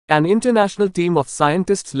An international team of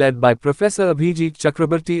scientists led by Professor Abhijit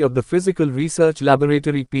Chakrabarti of the Physical Research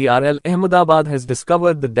Laboratory PRL Ahmedabad has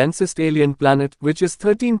discovered the densest alien planet, which is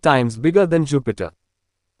 13 times bigger than Jupiter.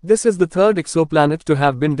 This is the third exoplanet to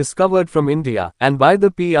have been discovered from India, and by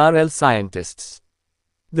the PRL scientists.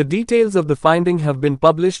 The details of the finding have been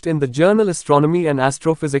published in the journal Astronomy and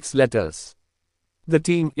Astrophysics Letters. The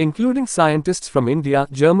team, including scientists from India,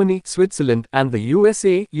 Germany, Switzerland, and the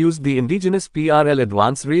USA, used the indigenous PRL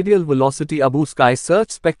Advanced Radial Velocity Abu Sky Search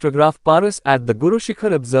Spectrograph PARIS at the Guru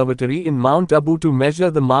Shikhar Observatory in Mount Abu to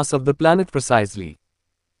measure the mass of the planet precisely.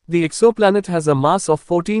 The exoplanet has a mass of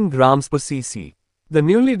 14 grams per cc. The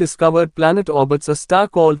newly discovered planet orbits a star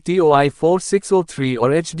called TOI 4603 or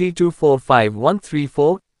HD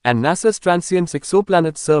 245134, and NASA's Transient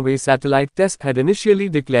Exoplanet Survey satellite test had initially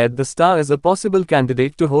declared the star as a possible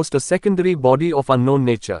candidate to host a secondary body of unknown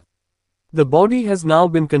nature. The body has now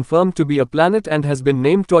been confirmed to be a planet and has been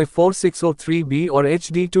named TOI 4603b or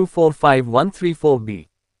HD 245134b.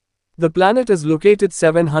 The planet is located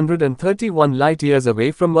 731 light-years away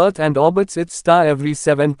from Earth and orbits its star every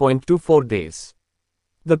 7.24 days.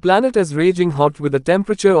 The planet is raging hot with a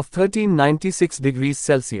temperature of 1396 degrees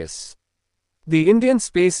Celsius. The Indian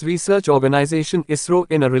Space Research Organisation ISRO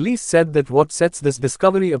in a release said that what sets this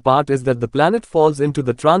discovery apart is that the planet falls into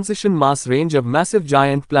the transition mass range of massive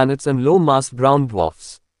giant planets and low-mass brown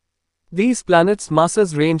dwarfs. These planets'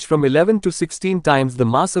 masses range from 11 to 16 times the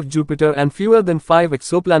mass of Jupiter, and fewer than 5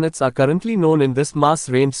 exoplanets are currently known in this mass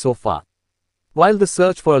range so far. While the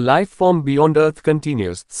search for a life form beyond Earth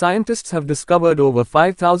continues, scientists have discovered over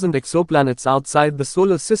 5,000 exoplanets outside the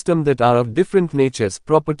solar system that are of different natures,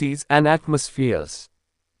 properties, and atmospheres.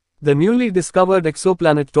 The newly discovered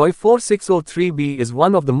exoplanet TOI 4603b is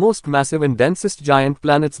one of the most massive and densest giant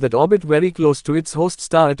planets that orbit very close to its host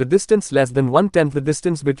star at a distance less than 1/10 the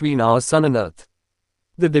distance between our Sun and Earth.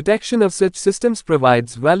 The detection of such systems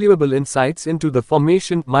provides valuable insights into the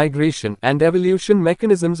formation, migration, and evolution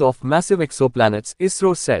mechanisms of massive exoplanets,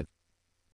 ISRO said.